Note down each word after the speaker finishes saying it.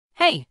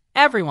Hey,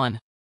 everyone!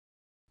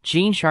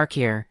 Gene Shark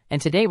here, and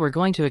today we're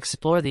going to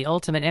explore the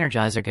Ultimate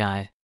Energizer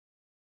Guide.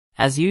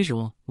 As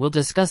usual, we'll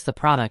discuss the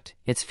product,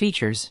 its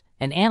features,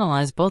 and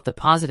analyze both the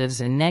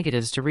positives and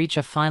negatives to reach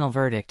a final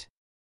verdict.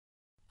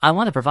 I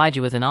want to provide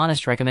you with an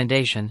honest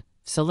recommendation,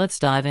 so let's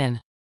dive in.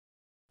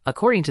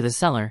 According to the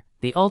seller,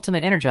 the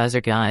Ultimate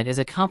Energizer Guide is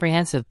a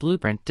comprehensive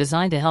blueprint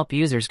designed to help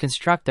users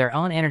construct their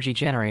own energy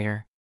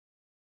generator.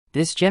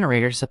 This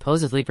generator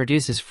supposedly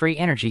produces free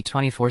energy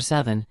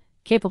 24/7,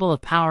 capable of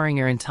powering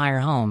your entire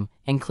home,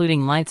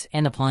 including lights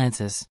and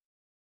appliances.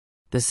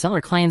 The seller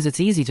claims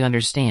it's easy to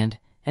understand,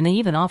 and they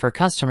even offer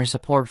customer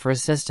support for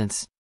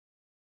assistance.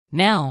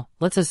 Now,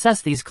 let's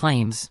assess these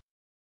claims.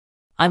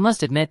 I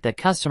must admit that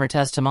customer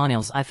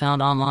testimonials I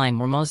found online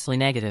were mostly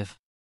negative.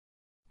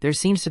 There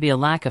seems to be a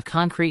lack of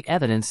concrete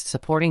evidence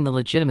supporting the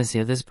legitimacy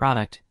of this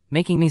product,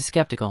 making me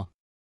skeptical.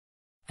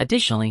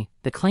 Additionally,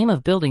 the claim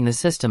of building the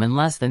system in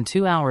less than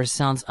 2 hours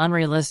sounds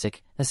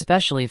unrealistic,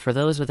 especially for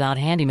those without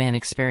handyman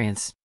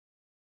experience.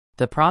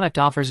 The product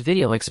offers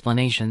video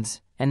explanations,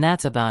 and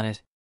that's about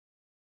it.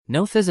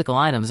 No physical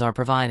items are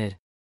provided.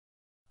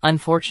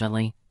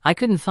 Unfortunately, I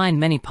couldn't find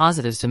many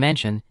positives to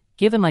mention,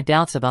 given my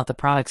doubts about the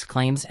product's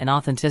claims and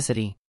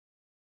authenticity.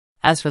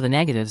 As for the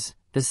negatives,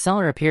 the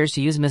seller appears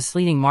to use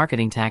misleading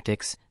marketing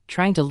tactics,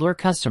 trying to lure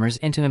customers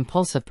into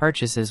impulsive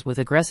purchases with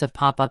aggressive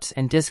pop-ups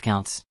and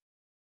discounts.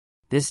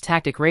 This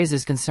tactic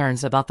raises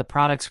concerns about the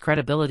product's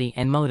credibility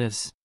and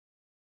motives.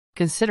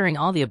 Considering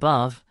all the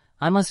above,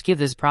 I must give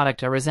this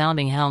product a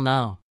resounding hell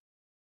no.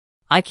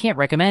 I can't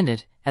recommend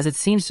it, as it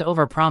seems to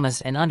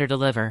overpromise and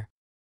underdeliver.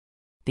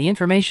 The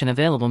information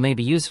available may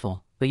be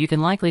useful, but you can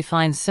likely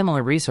find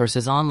similar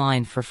resources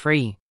online for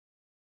free.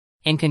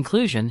 In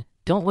conclusion,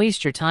 don't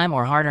waste your time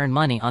or hard-earned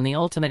money on the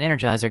Ultimate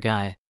Energizer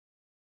Guide.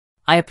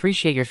 I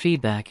appreciate your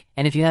feedback,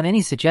 and if you have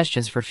any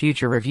suggestions for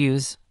future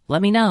reviews,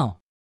 let me know.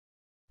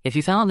 If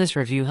you found this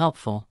review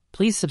helpful,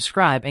 please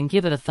subscribe and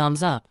give it a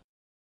thumbs up.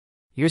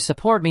 Your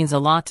support means a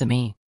lot to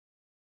me.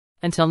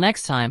 Until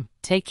next time,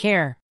 take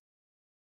care.